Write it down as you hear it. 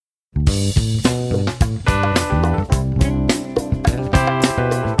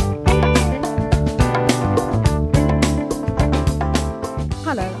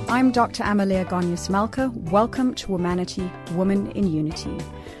I'm Dr. Amalia Gonyas-Malka. Welcome to Womanity, Woman in Unity,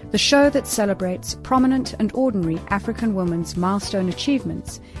 the show that celebrates prominent and ordinary African women's milestone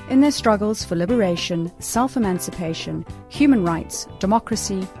achievements in their struggles for liberation, self-emancipation, human rights,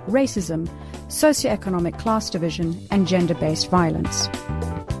 democracy, racism, socioeconomic class division, and gender-based violence.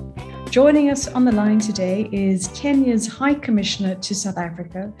 Joining us on the line today is Kenya's High Commissioner to South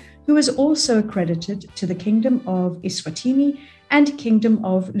Africa, who is also accredited to the Kingdom of Eswatini and Kingdom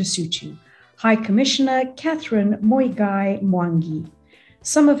of Lesotho, High Commissioner Catherine Moigai Mwangi.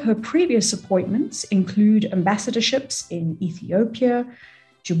 Some of her previous appointments include ambassadorships in Ethiopia,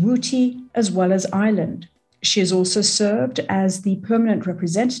 Djibouti, as well as Ireland. She has also served as the permanent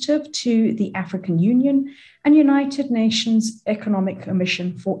representative to the African Union and United Nations Economic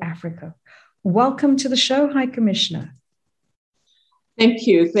Commission for Africa. Welcome to the show, High Commissioner. Thank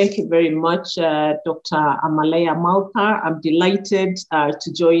you. Thank you very much, Dr. Amalia Malka. I'm delighted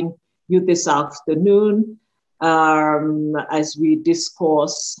to join you this afternoon as we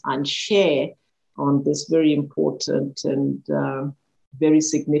discourse and share on this very important and very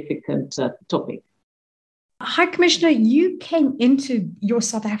significant topic. High Commissioner, you came into your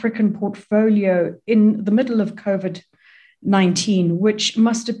South African portfolio in the middle of COVID-19, which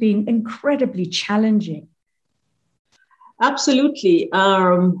must have been incredibly challenging. Absolutely.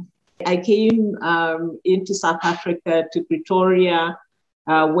 I came into South Africa, to Pretoria,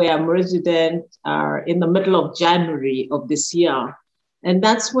 where I'm resident, in the middle of January of this year. And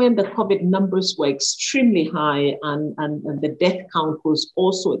that's when the COVID numbers were extremely high and the death count was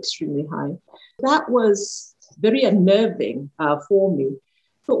also extremely high. That was very unnerving for me.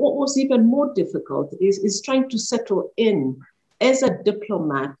 But what was even more difficult is trying to settle in as a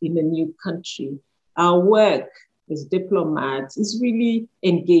diplomat in a new country. Our work as diplomats is really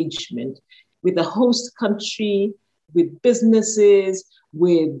engagement with the host country, with businesses,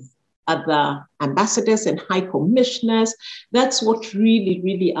 with other ambassadors and high commissioners. That's what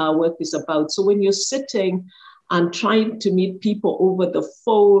really our work is about. So when you're sitting and trying to meet people over the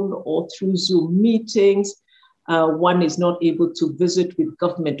phone or through Zoom meetings, one is not able to visit with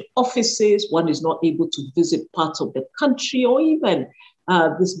government offices, one is not able to visit parts of the country or even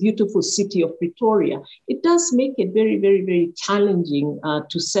this beautiful city of Pretoria. It does make it very challenging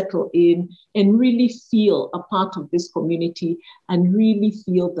to settle in and really feel a part of this community and really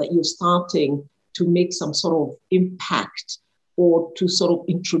feel that you're starting to make some sort of impact or to sort of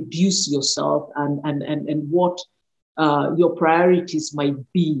introduce yourself and what your priorities might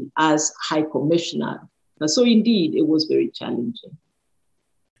be as High Commissioner. So indeed, it was very challenging.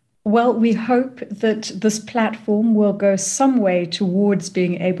 Well, we hope that this platform will go some way towards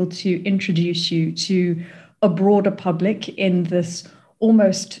being able to introduce you to a broader public in this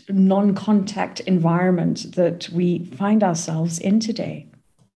almost non-contact environment that we find ourselves in today.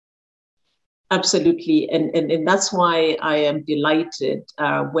 Absolutely. And that's why I am delighted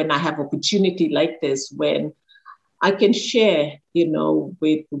when I have opportunity like this, when I can share,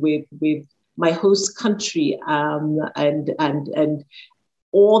 with my host country and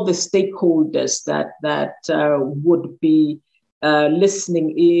all the stakeholders that would be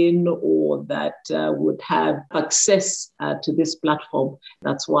listening in or that would have access to this platform.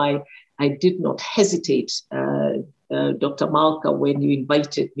 That's why I did not hesitate, Dr. Malka, when you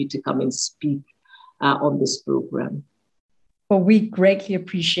invited me to come and speak on this program. Well, we greatly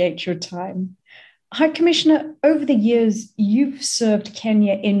appreciate your time. High Commissioner, over the years, you've served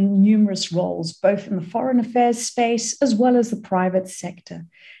Kenya in numerous roles, both in the foreign affairs space as well as the private sector.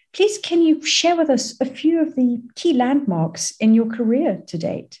 Please, can you share with us a few of the key landmarks in your career to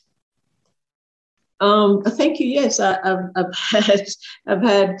date? Thank you. Yes, I've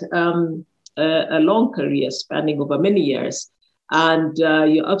had a long career spanning over many years. And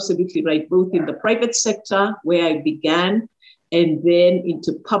you're absolutely right, both in the private sector, where I began, and then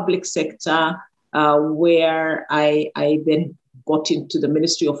into public sector, where I then got into the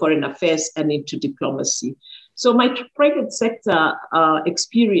Ministry of Foreign Affairs and into diplomacy. So my private sector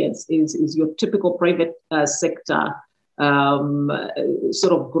experience is your typical private sector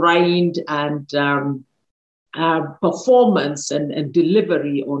sort of grind and performance and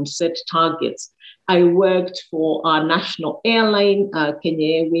delivery on set targets. I worked for our national airline,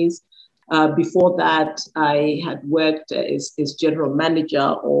 Kenya Airways. Before that, I had worked as general manager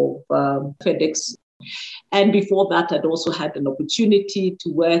of FedEx. And before that, I'd also had an opportunity to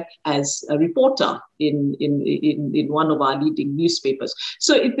work as a reporter in one of our leading newspapers.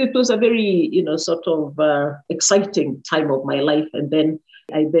 So it was a very, sort of exciting time of my life. And then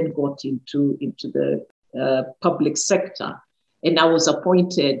I then got into the public sector. And I was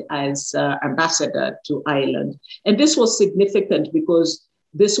appointed as ambassador to Ireland. And this was significant because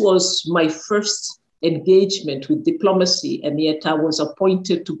This was my first engagement with diplomacy, and yet I was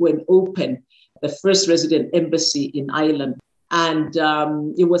appointed to go and open the first resident embassy in Ireland. And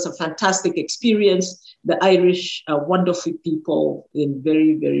it was a fantastic experience. The Irish are wonderful people and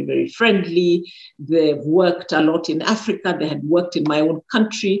very, very, very friendly. They've worked a lot in Africa. They had worked in my own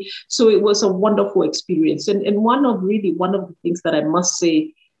country. So it was a wonderful experience. And one of the things that I must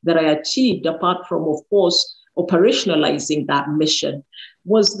say that I achieved, apart from, of course, operationalizing that mission,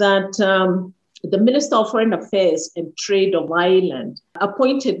 was that the Minister of Foreign Affairs and Trade of Ireland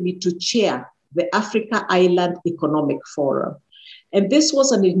appointed me to chair the Africa Island Economic Forum. And this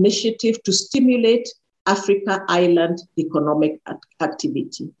was an initiative to stimulate Africa Island economic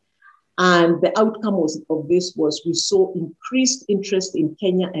activity. And the outcome of this was we saw increased interest in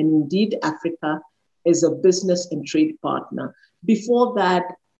Kenya and indeed Africa as a business and trade partner. Before that,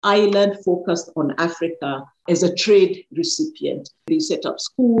 Ireland focused on Africa as a trade recipient. They set up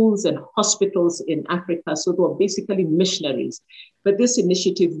schools and hospitals in Africa, so they were basically missionaries. But this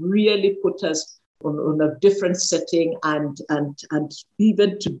initiative really put us on a different setting, and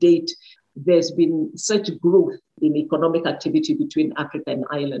even to date, there's been such growth in economic activity between Africa and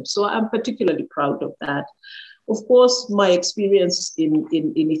Ireland. So I'm particularly proud of that. Of course, my experience in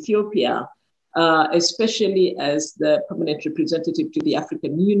Ethiopia, especially as the permanent representative to the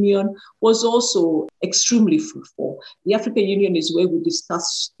African Union, was also extremely fruitful. The African Union is where we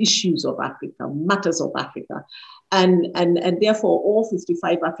discuss issues of Africa, matters of Africa. And therefore, all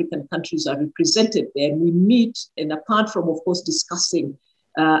 55 African countries are represented there. And we meet, and apart from, of course, discussing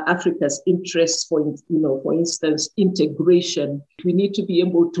Africa's interests, for instance, integration, we need to be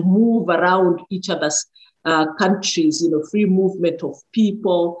able to move around each other's countries, free movement of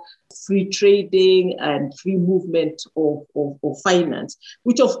people, free trading, and free movement of finance,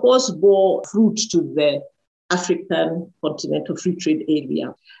 which of course bore fruit to the African Continental Free Trade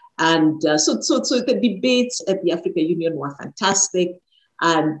Area. And so the debates at the African Union were fantastic.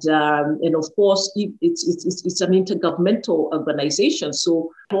 And of course, it's an intergovernmental organization.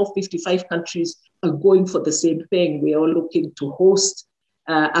 So all 55 countries are going for the same thing. We are all looking to host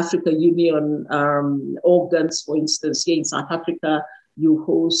African Union organs. For instance, here in South Africa, you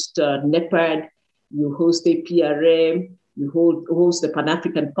host NEPAD, you host APRM, you host the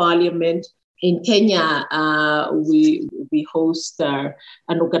Pan-African Parliament. In Kenya, we host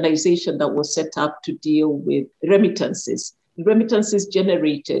an organization that was set up to deal with remittances. Remittances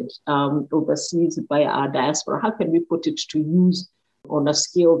generated overseas by our diaspora. How can we put it to use on a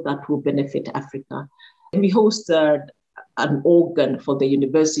scale that will benefit Africa? We host an organ for the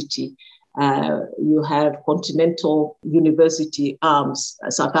university. You have Continental University arms.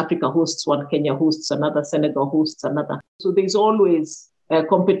 South Africa hosts one, Kenya hosts another, Senegal hosts another. So there's always a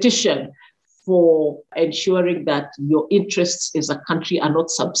competition for ensuring that your interests as a country are not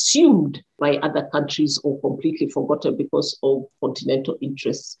subsumed by other countries or completely forgotten because of continental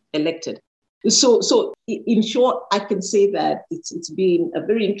interests elected. So in short, I can say that it's been a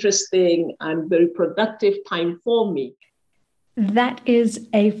very interesting and very productive time for me. That is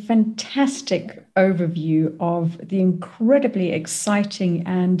a fantastic overview of the incredibly exciting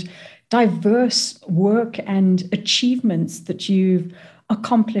and diverse work and achievements that you've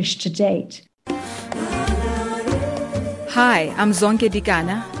accomplished to date. Hi, I'm Zonke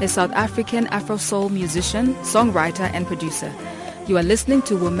Dikana, a South African Afro-soul musician, songwriter, and producer. You are listening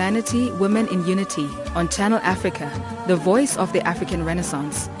to Womanity, Women in Unity on Channel Africa, the voice of the African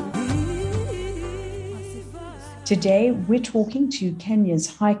Renaissance. Today, we're talking to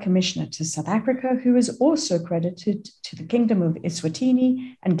Kenya's High Commissioner to South Africa, who is also credited to the Kingdom of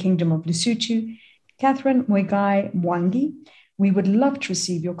Eswatini and Kingdom of Lesotho, Catherine Muigai Mwangi. We would love to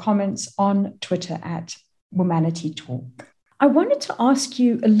receive your comments on Twitter at Womanity Talk. I wanted to ask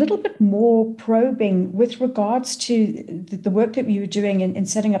you a little bit more probing with regards to the work that you were doing in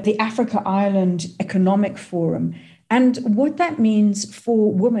setting up the Africa Island Economic Forum and what that means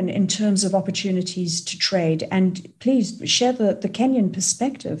for women in terms of opportunities to trade. And please share the Kenyan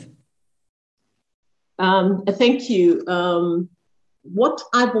perspective. Thank you. What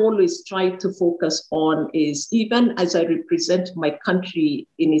I've always tried to focus on is, even as I represent my country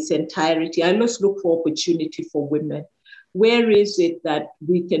in its entirety, I always look for opportunity for women. Where is it that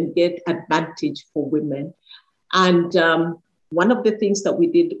we can get advantage for women? And one of the things that we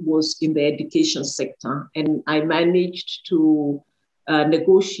did was in the education sector, and I managed to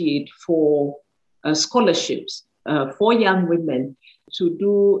negotiate for scholarships for young women to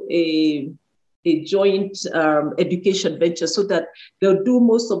do a joint education venture so that they'll do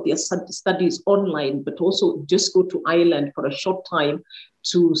most of their studies online, but also just go to Ireland for a short time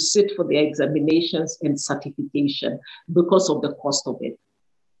to sit for their examinations and certification because of the cost of it.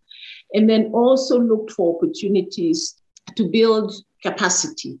 And then also looked for opportunities to build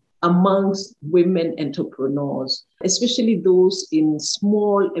capacity amongst women entrepreneurs, especially those in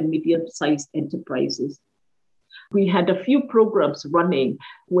small and medium-sized enterprises. We had a few programs running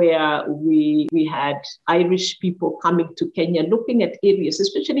where we had Irish people coming to Kenya looking at areas,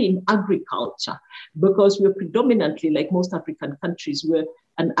 especially in agriculture, because we're predominantly, like most African countries, we're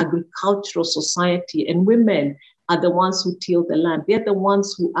an agricultural society, and women are the ones who till the land. They're the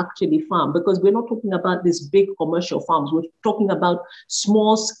ones who actually farm, because we're not talking about these big commercial farms. We're talking about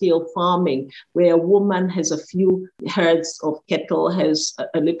small scale farming where a woman has a few herds of cattle, has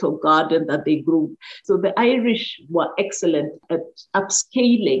a little garden that they grew. So the Irish were excellent at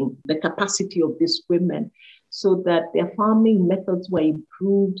upscaling the capacity of these women so that their farming methods were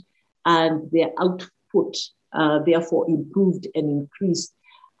improved and their output therefore improved and increased.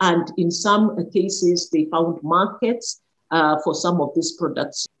 And in some cases, they found markets for some of these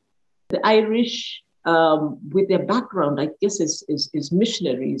products. The Irish, with their background, I guess, as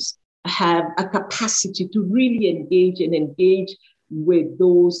missionaries, have a capacity to really engage with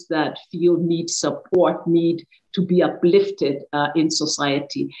those that feel need support, need to be uplifted in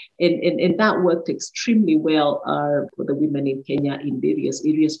society. And that worked extremely well for the women in Kenya in various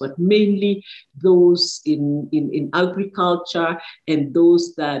areas, but mainly those in agriculture and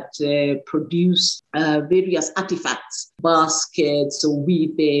those that produce various artifacts, baskets or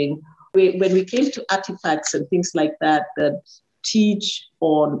weaving. When we came to artifacts and things like that teach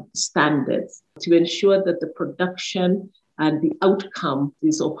on standards to ensure that the production and the outcome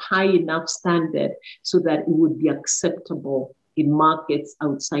is of high enough standard so that it would be acceptable in markets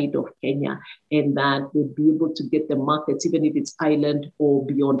outside of Kenya, and that we'd be able to get the markets, even if it's island or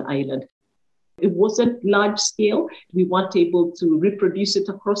beyond island. It wasn't large scale. We weren't able to reproduce it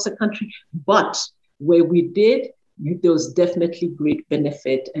across the country, but where we did, there was definitely great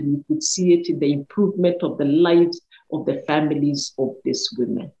benefit, and we could see it in the improvement of the lives of the families of these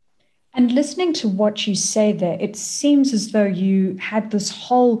women. And listening to what you say there, it seems as though you had this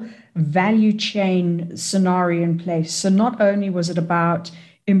whole value chain scenario in place. So not only was it about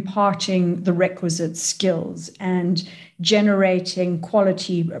imparting the requisite skills and generating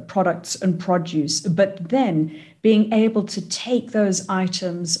quality products and produce, but then being able to take those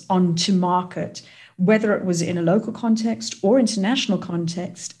items onto market, whether it was in a local context or international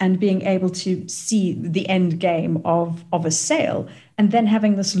context, and being able to see the end game of a sale, and then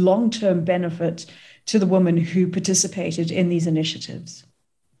having this long-term benefit to the women who participated in these initiatives.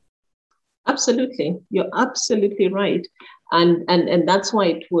 Absolutely. You're absolutely right. And that's why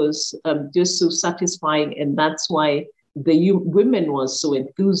it was just so satisfying. And that's why the women were so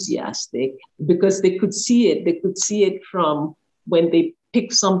enthusiastic, because they could see it. They could see it from when they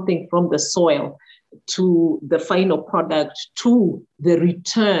pick something from the soil to the final product, to the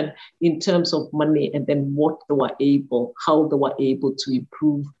return in terms of money, and then how they were able to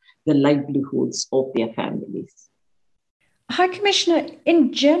improve the livelihoods of their families. High Commissioner,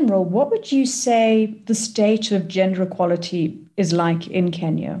 in general, what would you say the state of gender equality is like in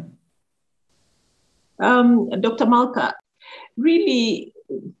Kenya? Dr. Malka, really,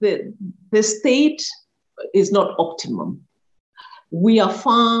 the state is not optimum. We are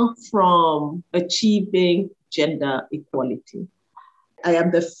far from achieving gender equality. I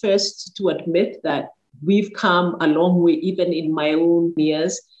am the first to admit that we've come a long way, even in my own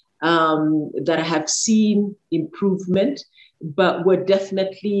years, that I have seen improvement, but we're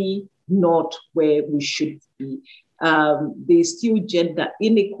definitely not where we should be. There's still gender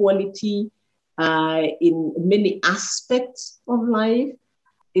inequality in many aspects of life.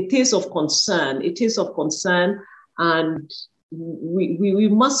 It is of concern. And we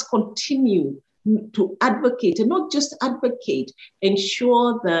must continue to advocate, and not just advocate,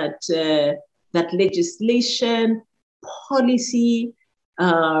 ensure that that legislation, policy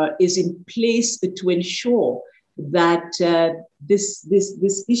is in place to ensure that this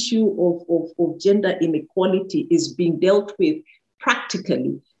issue of gender inequality is being dealt with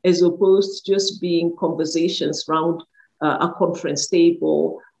practically, as opposed to just being conversations around a conference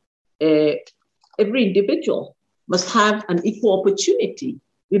table. Every individual must have an equal opportunity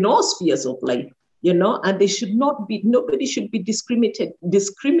in all spheres of life, and nobody should be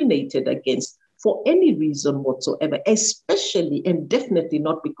discriminated against for any reason whatsoever, especially and definitely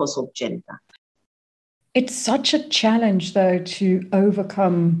not because of gender. It's such a challenge, though, to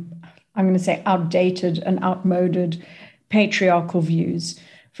overcome, I'm going to say, outdated and outmoded patriarchal views.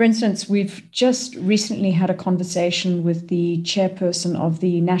 For instance, we've just recently had a conversation with the chairperson of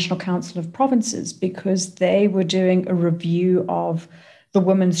the National Council of Provinces, because they were doing a review of the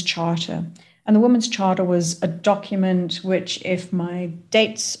Women's Charter. And the Women's Charter was a document which, if my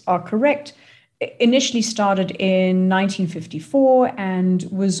dates are correct, initially started in 1954 and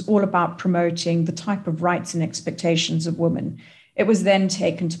was all about promoting the type of rights and expectations of women. It was then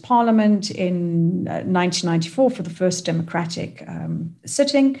taken to Parliament in 1994 for the first democratic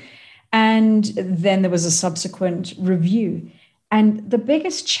sitting, and then there was a subsequent review. And the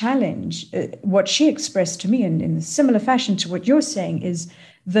biggest challenge, what she expressed to me in a similar fashion to what you're saying, is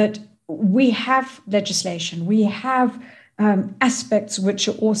that we have legislation, we have aspects which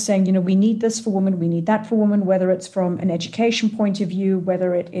are all saying, we need this for women, we need that for women, whether it's from an education point of view,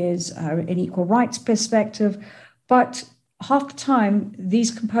 whether it is an equal rights perspective. But half the time, these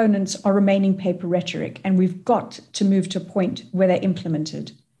components are remaining paper rhetoric, and we've got to move to a point where they're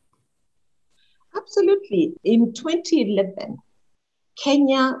implemented. Absolutely. In 2011,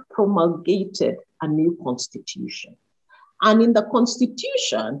 Kenya promulgated a new constitution. And in the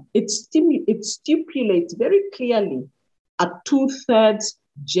constitution, it stipulates very clearly a 2/3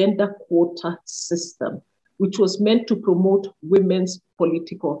 gender quota system, which was meant to promote women's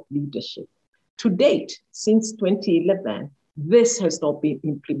political leadership. To date, since 2011, this has not been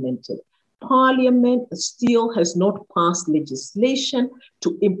implemented. Parliament still has not passed legislation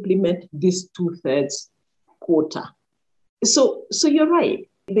to implement this 2/3 quota. So you're right.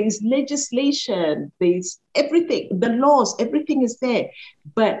 There's legislation, there's everything, the laws, everything is there,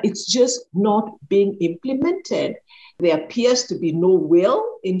 but it's just not being implemented. There appears to be no will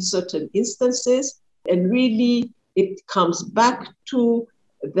in certain instances. And really, it comes back to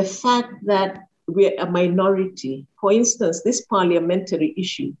the fact that we're a minority. For instance, this parliamentary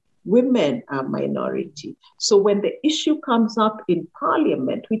issue, women are minority. So when the issue comes up in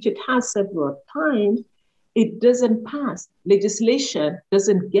Parliament, which it has several times, it doesn't pass. Legislation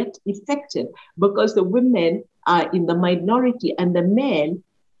doesn't get effective because the women are in the minority and the men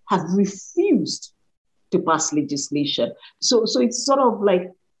have refused to pass legislation. So it's sort of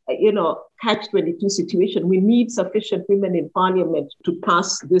like, catch-22 situation. We need sufficient women in Parliament to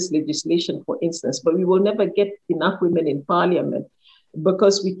pass this legislation, for instance, but we will never get enough women in Parliament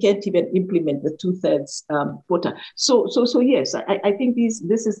because we can't even implement the 2/3 quota. So yes, I think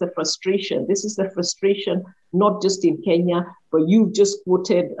this is the frustration. This is the frustration, not just in Kenya, but you've just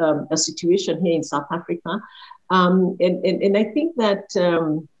quoted a situation here in South Africa. And I think that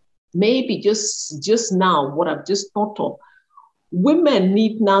maybe just now, what I've just thought of, women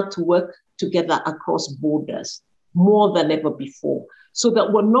need now to work together across borders more than ever before, so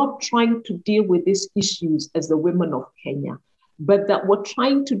that we're not trying to deal with these issues as the women of Kenya, but that we're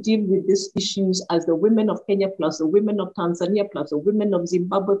trying to deal with these issues as the women of Kenya plus the women of Tanzania plus the women of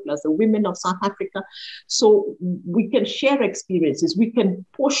Zimbabwe plus the women of South Africa. So we can share experiences, we can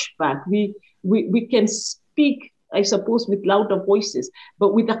push back, we can speak, I suppose, with louder voices,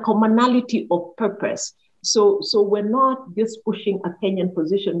 but with a commonality of purpose. So we're not just pushing a Kenyan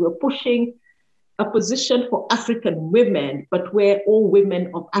position, we're pushing a position for African women, but where all women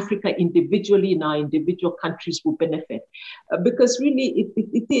of Africa individually in our individual countries will benefit. Because really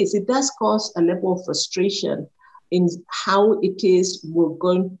it does cause a level of frustration in how it is we're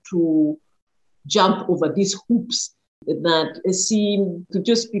going to jump over these hoops that seem to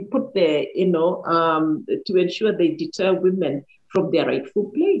just be put there, to ensure they deter women from their rightful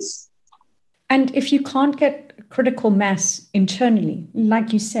place. And if you can't get critical mass internally,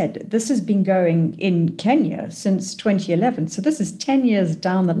 like you said, this has been going in Kenya since 2011. So this is 10 years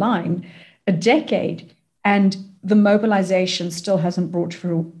down the line, a decade, and the mobilization still hasn't brought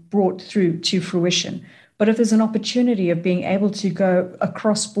through to fruition. But if there's an opportunity of being able to go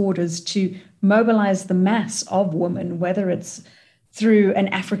across borders to mobilize the mass of women, whether it's through an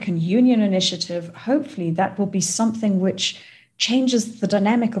African Union initiative, hopefully that will be something which changes the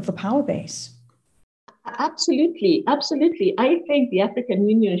dynamic of the power base. Absolutely. I think the African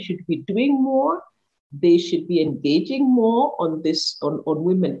Union should be doing more. They should be engaging more on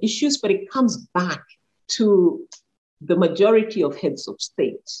women issues, but it comes back to the majority of heads of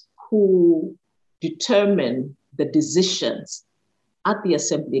state who determine the decisions at the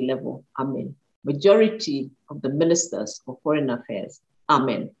assembly level. Amen. Majority of the ministers of foreign affairs.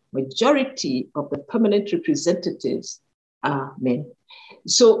 Amen. Majority of the permanent representatives. Amen.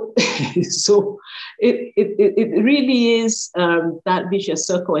 So it really is that vicious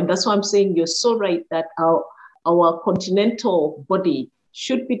circle. And that's why I'm saying you're so right that our continental body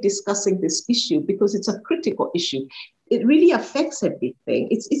should be discussing this issue because it's a critical issue. It really affects everything.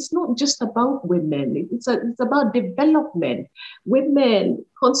 It's not just about women. It's about development. Women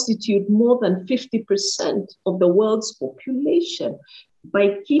constitute more than 50% of the world's population.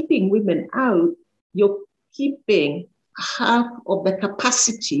 By keeping women out, you're keeping half of the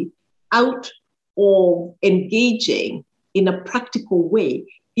capacity out of engaging in a practical way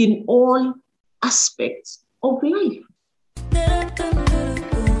in all aspects of life.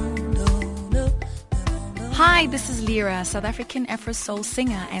 Hi, this is Lyra, South African Afro Soul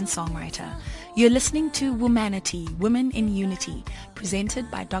singer and songwriter. You're listening to Womanity, Women in Unity,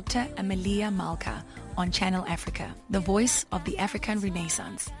 presented by Dr. Amelia Malka on Channel Africa, the voice of the African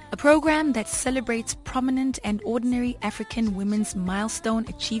Renaissance, a program that celebrates prominent and ordinary African women's milestone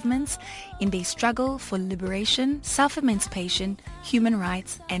achievements in their struggle for liberation, self-emancipation, human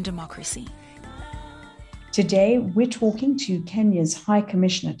rights, and democracy. Today, we're talking to Kenya's High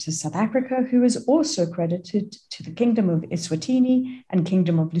Commissioner to South Africa, who is also credited to the Kingdom of Eswatini and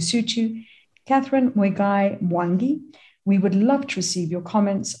Kingdom of Lesotho, Catherine Muigai Mwangi. We would love to receive your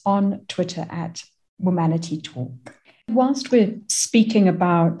comments on Twitter at Womanity Talk. Whilst we're speaking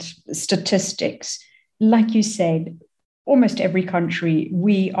about statistics, like you said, almost every country,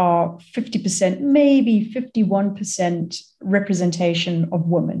 we are 50%, maybe 51% representation of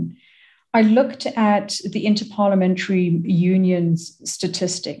women. I looked at the Interparliamentary Union's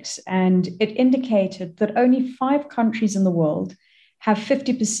statistics, and it indicated that only 5 countries in the world have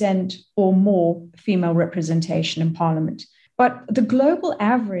 50% or more female representation in parliament. But the global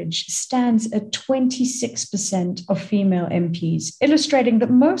average stands at 26% of female MPs, illustrating that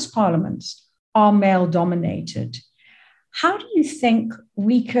most parliaments are male-dominated. How do you think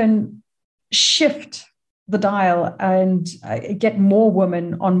we can shift the dial and get more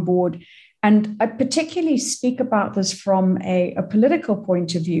women on board? And I particularly speak about this from a political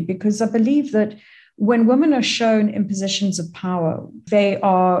point of view, because I believe that when women are shown in positions of power, they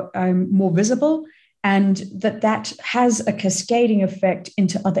are more visible, and that has a cascading effect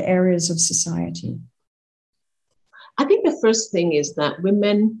into other areas of society. I think the first thing is that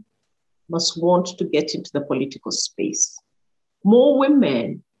women must want to get into the political space. More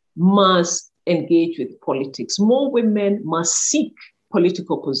women must engage with politics. More women must seek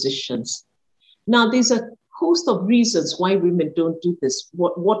political positions. Now, there's a host of reasons why women don't do this.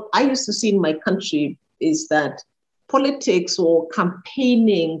 What I used to see in my country is that politics or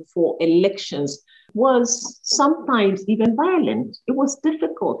campaigning for elections was sometimes even violent. It was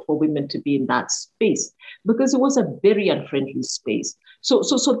difficult for women to be in that space because it was a very unfriendly space. So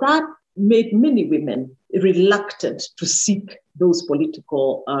that made many women reluctant to seek those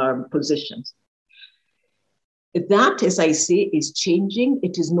political positions. That, as I say, is changing.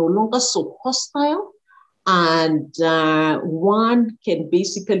 It is no longer so hostile. And one can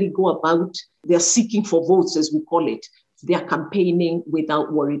basically go about their seeking for votes, as we call it. They are campaigning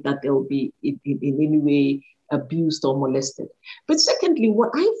without worry that they'll be in any way abused or molested. But secondly, what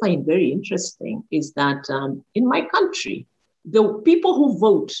I find very interesting is that in my country, the people who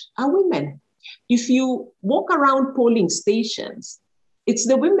vote are women. If you walk around polling stations, it's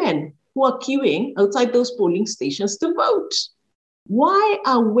the women who are queuing outside those polling stations to vote. Why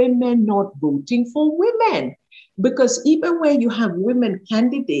are women not voting for women? Because even where you have women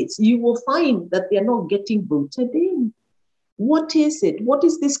candidates, you will find that they're not getting voted in. What is it? What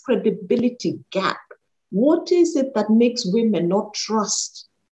is this credibility gap? What is it that makes women not trust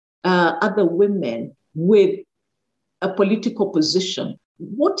other women with a political position?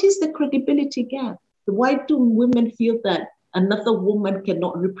 What is the credibility gap? Why do women feel that another woman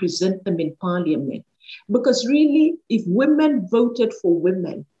cannot represent them in parliament? Because really, if women voted for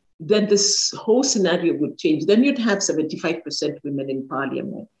women, then this whole scenario would change. Then you'd have 75% women in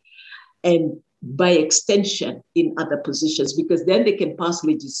parliament. And by extension in other positions, because then they can pass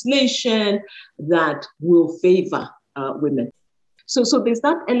legislation that will favor women. So there's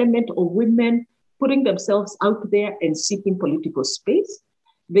that element of women putting themselves out there and seeking political space.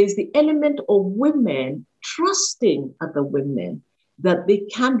 There's the element of women trusting other women, that they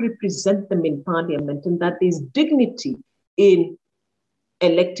can represent them in parliament, and that there's dignity in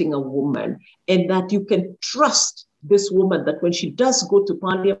electing a woman, and that you can trust this woman that when she does go to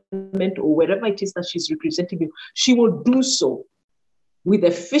parliament or wherever it is that she's representing you, she will do so with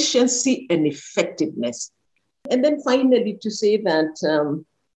efficiency and effectiveness. And then finally, to say that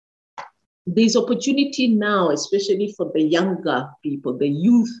there's opportunity now, especially for the younger people, the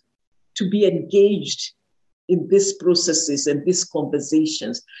youth, to be engaged in these processes and these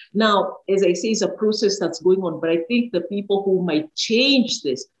conversations. Now, as I say, it's a process that's going on, but I think the people who might change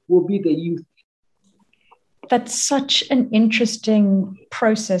this will be the youth. That's such an interesting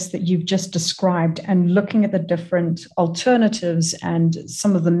process that you've just described, and looking at the different alternatives and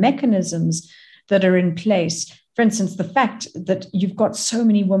some of the mechanisms that are in place. For instance, the fact that you've got so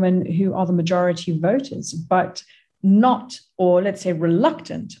many women who are the majority voters, but not, or let's say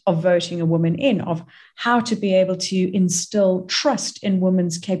reluctant of voting a woman in, of how to be able to instill trust in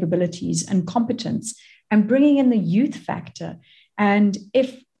women's capabilities and competence and bringing in the youth factor. And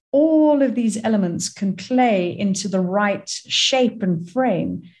if all of these elements can play into the right shape and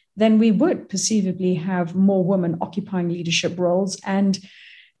frame, then we would perceivably have more women occupying leadership roles and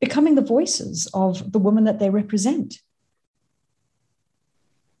becoming the voices of the women that they represent.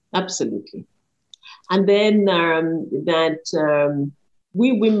 Absolutely. And then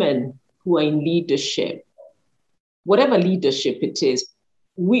we women who are in leadership, whatever leadership it is,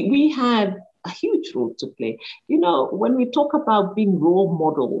 we have a huge role to play. You know, when we talk about being role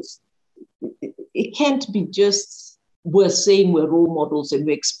models, it can't be just we're saying we're role models and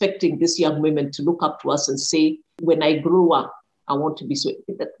we're expecting these young women to look up to us and say, when I grow up, I want to be so.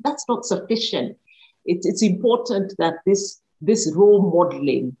 That's not sufficient. It's important that this role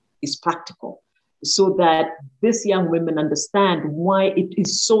modeling is practical, so that these young women understand why it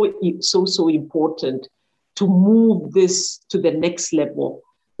is so important to move this to the next level.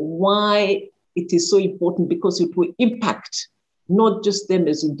 Why it is so important, because it will impact not just them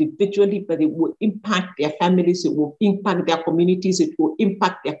as individually, but it will impact their families, it will impact their communities, it will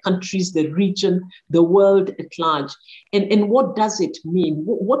impact their countries, the region, the world at large. And what does it mean?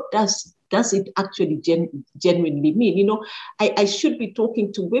 What does it actually genuinely mean? You know, I should be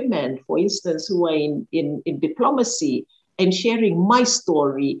talking to women, for instance, who are in diplomacy and sharing my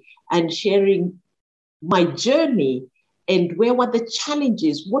story and sharing my journey and where were the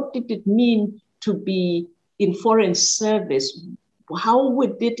challenges? What did it mean to be in foreign service? How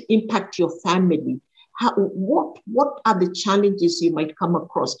would it impact your family? What are the challenges you might come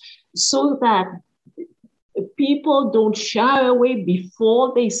across? So that people don't shy away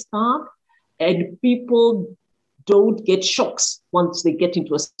before they start, and people don't get shocks once they get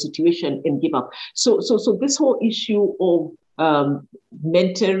into a situation and give up. So this whole issue of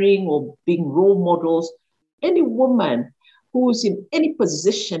mentoring or being role models, any woman who's in any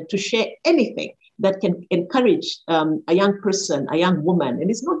position to share anything that can encourage a young person, a young woman, and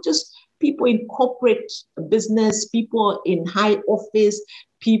it's not just people in corporate business, people in high office,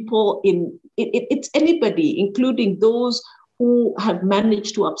 people in, it's anybody, including those who have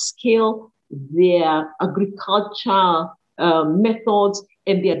managed to upscale their agriculture methods,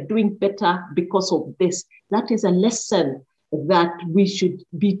 and they are doing better because of this. That is a lesson that we should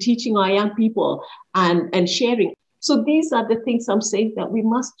be teaching our young people and sharing. So these are the things I'm saying, that we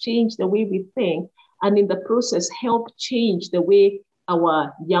must change the way we think, and in the process help change the way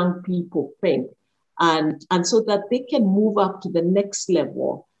our young people think, and so that they can move up to the next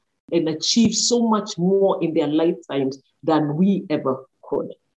level and achieve so much more in their lifetimes than we ever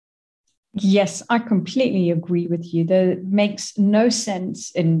could. Yes, I completely agree with you. There makes no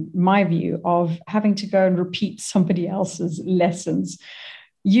sense, in my view, of having to go and repeat somebody else's lessons.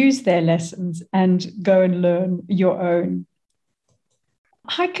 Use their lessons and go and learn your own.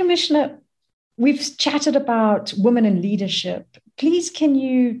 High Commissioner, we've chatted about women in leadership. Please, can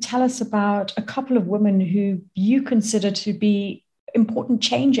you tell us about a couple of women who you consider to be important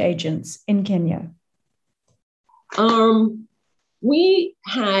change agents in Kenya? We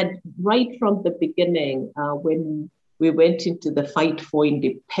had, right from the beginning, when we went into the fight for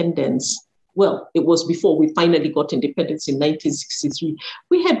independence, well, it was before we finally got independence in 1963,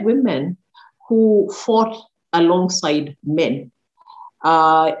 we had women who fought alongside men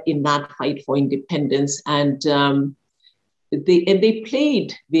in that fight for independence. And they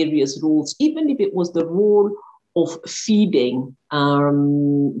played various roles, even if it was the role of feeding.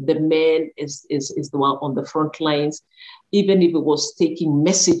 The men is the one on the front lines, even if it was taking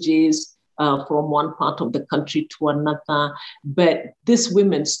messages from one part of the country to another. But these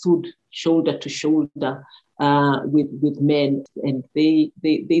women stood shoulder to shoulder with men, and they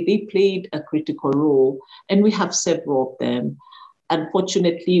played a critical role. And we have several of them.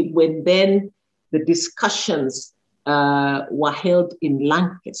 Unfortunately, when then the discussions were held in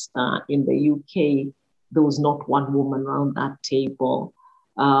Lancaster in the UK, there was not one woman around that table.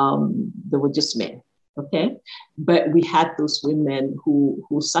 There were just men, okay? But we had those women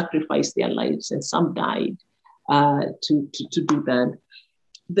who sacrificed their lives, and some died to do that.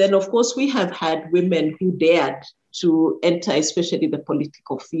 Then, of course, we have had women who dared to enter, especially the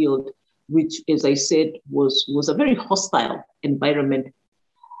political field, which, as I said, was a very hostile environment.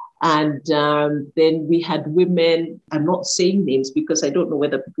 And then we had women, I'm not saying names because I don't know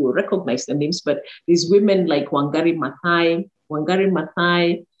whether people will recognize the names, but these women like Wangari Maathai. Wangari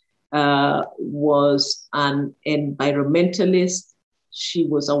Maathai was an environmentalist. She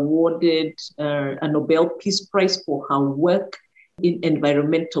was awarded a Nobel Peace Prize for her work in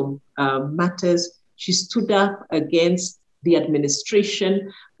environmental matters. She stood up against the administration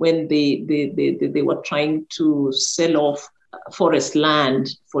when they were trying to sell off forest land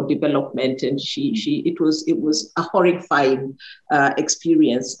for development, and it was a horrifying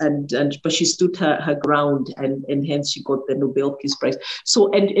experience, but she stood her ground, and hence she got the Nobel Peace Prize. So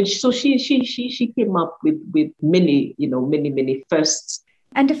she came up with many firsts.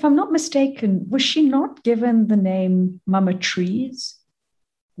 And if I'm not mistaken, was she not given the name Mama Trees?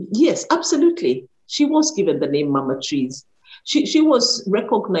 Yes, absolutely. She was given the name Mama Trees. She was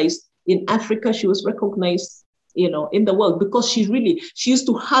recognized in Africa. She was recognized, in the world, because she used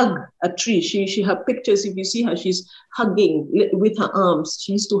to hug a tree. She had pictures. If you see her, she's hugging with her arms.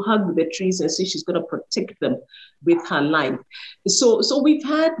 She used to hug the trees and say she's going to protect them with her life. So we've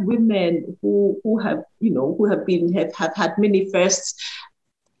had women who have had many firsts.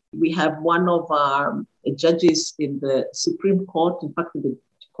 We have one of our judges in the Supreme Court, in fact, in the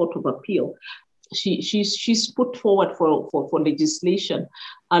Court of Appeal. She's put forward for legislation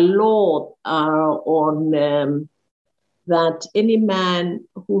a law on that any man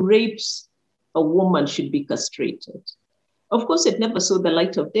who rapes a woman should be castrated. Of course, it never saw the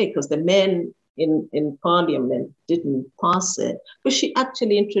light of day because the men in Parliament didn't pass it. But she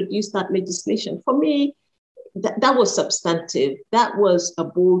actually introduced that legislation. For me, that was substantive. That was a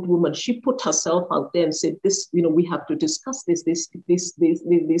bold woman. She put herself out there and said, "This, we have to discuss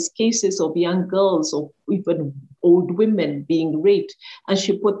these cases of young girls or even old women being raped," and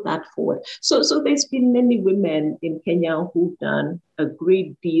she put that forward. So there's been many women in Kenya who've done a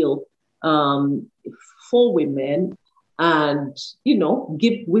great deal for women and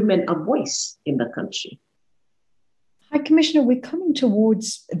give women a voice in the country. Hi, Commissioner. We're coming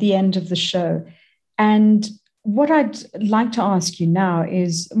towards the end of the show, and what I'd like to ask you now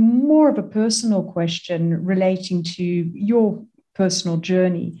is more of a personal question relating to your personal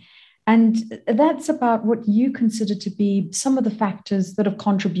journey. And that's about what you consider to be some of the factors that have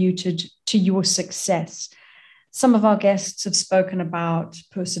contributed to your success. Some of our guests have spoken about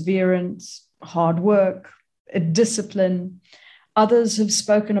perseverance, hard work, discipline. Others have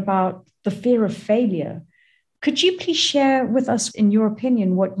spoken about the fear of failure. Could you please share with us, in your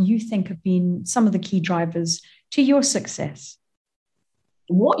opinion, what you think have been some of the key drivers to your success?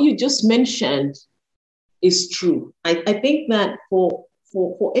 What you just mentioned is true. I think that for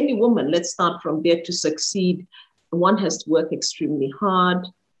any woman, let's start from there, to succeed, one has to work extremely hard.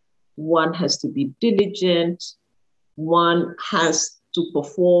 One has to be diligent. One has to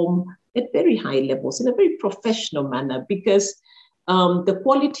perform at very high levels in a very professional manner, because the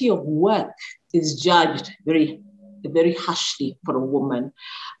quality of work is judged very, very harshly for a woman,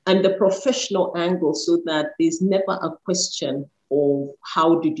 and the professional angle, so that there's never a question of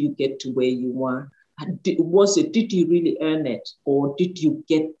how did you get to where you are? Did you really earn it, or did you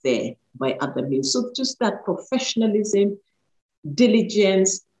get there by other means? So just that professionalism,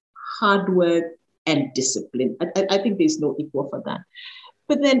 diligence, hard work, and discipline. I think there's no equal for that.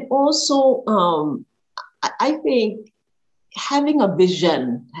 But then also, I think having a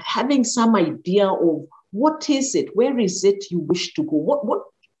vision, having some idea of what is it, where is it you wish to go? What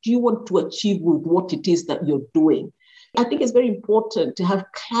do you want to achieve with what it is that you're doing? I think it's very important to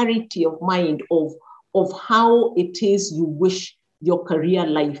have clarity of mind of how it is you wish your career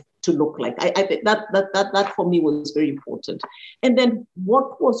life to look like. I think that for me was very important. And then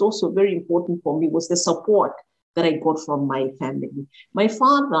what was also very important for me was the support that I got from my family. My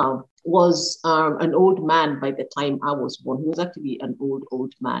father was an old man by the time I was born. He was actually an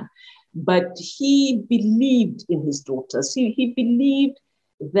old man. But he believed in his daughters. He believed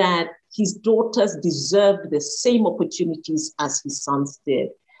that his daughters deserved the same opportunities as his sons did.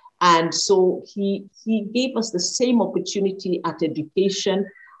 And so he gave us the same opportunity at education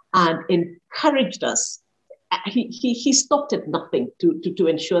and encouraged us. He stopped at nothing to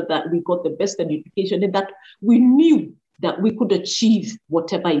ensure that we got the best education, and that we knew that we could achieve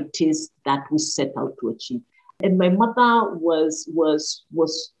whatever it is that we set out to achieve. And my mother was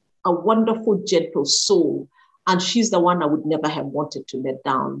a wonderful, gentle soul. And she's the one I would never have wanted to let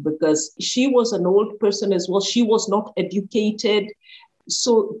down, because she was an old person as well. She was not educated.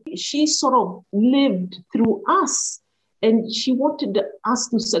 So she sort of lived through us. And she wanted us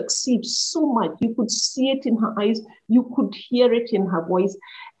to succeed so much. You could see it in her eyes. You could hear it in her voice.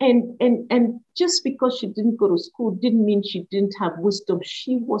 And just because she didn't go to school didn't mean she didn't have wisdom.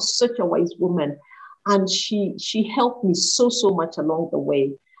 She was such a wise woman. And she helped me so much along the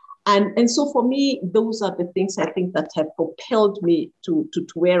way. And so for me, those are the things I think that have propelled me to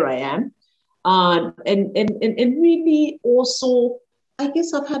where I am. And really also, I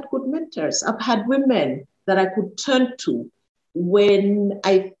guess I've had good mentors. I've had women that I could turn to when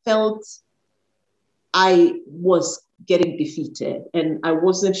I felt I was getting defeated and I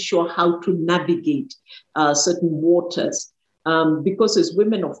wasn't sure how to navigate certain waters. Because as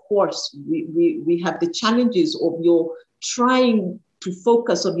women, of course, we have the challenges of your trying to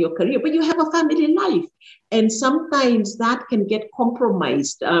focus on your career, but you have a family life. And sometimes that can get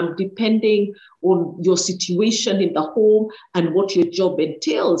compromised depending on your situation in the home and what your job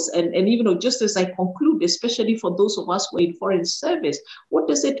entails. And just as I conclude, especially for those of us who are in foreign service, what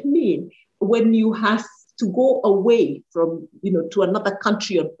does it mean when you have to go away from, to another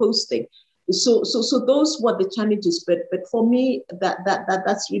country on posting? So those were the challenges. But for me,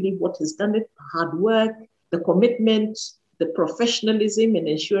 that's really what has done it. Hard work, the commitment, the professionalism in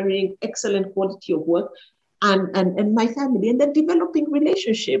ensuring excellent quality of work, and my family, and then developing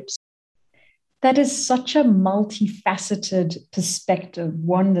relationships. That is such a multifaceted perspective,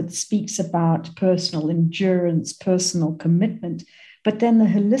 one that speaks about personal endurance, personal commitment, but then the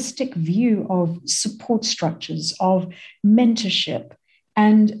holistic view of support structures, of mentorship.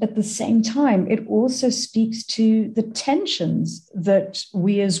 And at the same time, it also speaks to the tensions that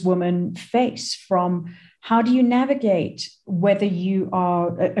we as women face from how do you navigate whether you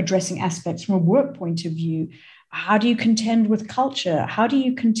are addressing aspects from a work point of view? How do you contend with culture? How do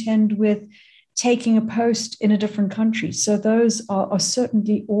you contend with taking a post in a different country? So those are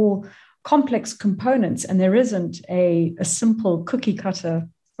certainly all complex components, and there isn't a simple cookie cutter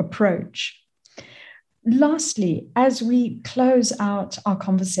approach. Lastly, as we close out our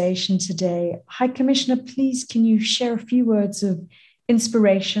conversation today, High Commissioner, please can you share a few words of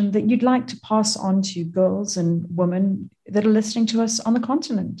inspiration that you'd like to pass on to girls and women that are listening to us on the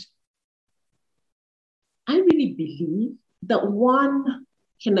continent? I really believe that one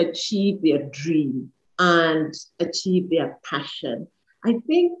can achieve their dream and achieve their passion. I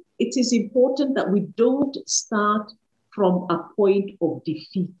think it is important that we don't start from a point of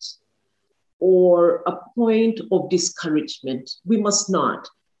defeat or a point of discouragement. We must not.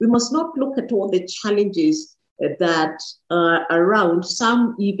 We must not look at all the challenges that are around,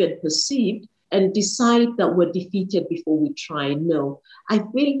 some even perceived, and decide that we're defeated before we try. No, I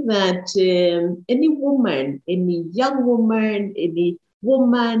think that any woman, any young woman, any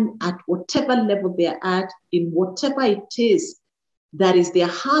woman at whatever level they're at, in whatever it is that is their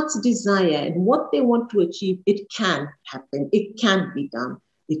heart's desire and what they want to achieve, it can happen. It can be done.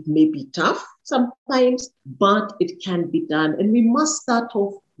 It may be tough sometimes, but it can be done. And we must start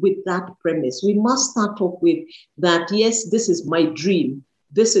off with that premise. We must start off with that, yes, this is my dream.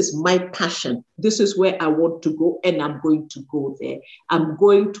 This is my passion. This is where I want to go, and I'm going to go there. I'm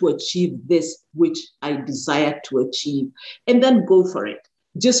going to achieve this which I desire to achieve. And then go for it.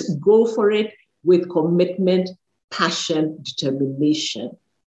 Just go for it with commitment, passion, determination.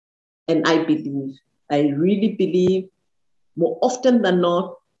 And I really believe, more often than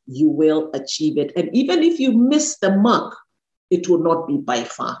not, you will achieve it. And even if you miss the mark, it will not be by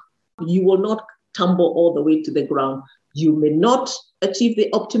far. You will not tumble all the way to the ground. You may not achieve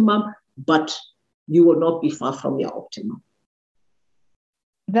the optimum, but you will not be far from your optimum.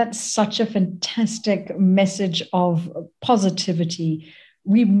 That's such a fantastic message of positivity.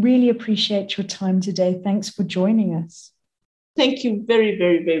 We really appreciate your time today. Thanks for joining us. Thank you very,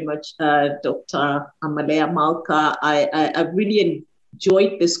 very, very much, Dr. Amalea Malka. I really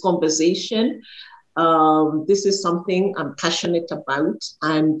enjoyed this conversation. This is something I'm passionate about,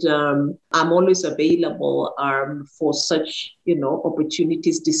 and I'm always available for such,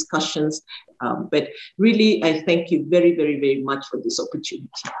 opportunities, discussions. But really, I thank you very, very, very much for this opportunity.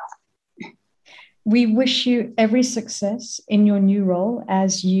 We wish you every success in your new role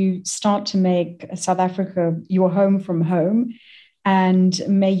as you start to make South Africa your home from home. And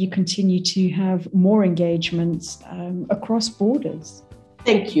may you continue to have more engagements across borders.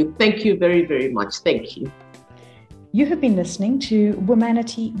 Thank you. Thank you very, very much. Thank you. You have been listening to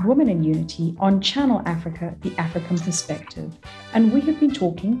Womanity, Women in Unity on Channel Africa, The African Perspective. And we have been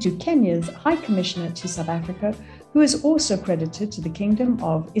talking to Kenya's High Commissioner to South Africa, who is also credited to the Kingdom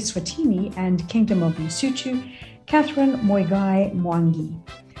of Eswatini and Kingdom of Lesotho, Catherine Moigai Mwangi.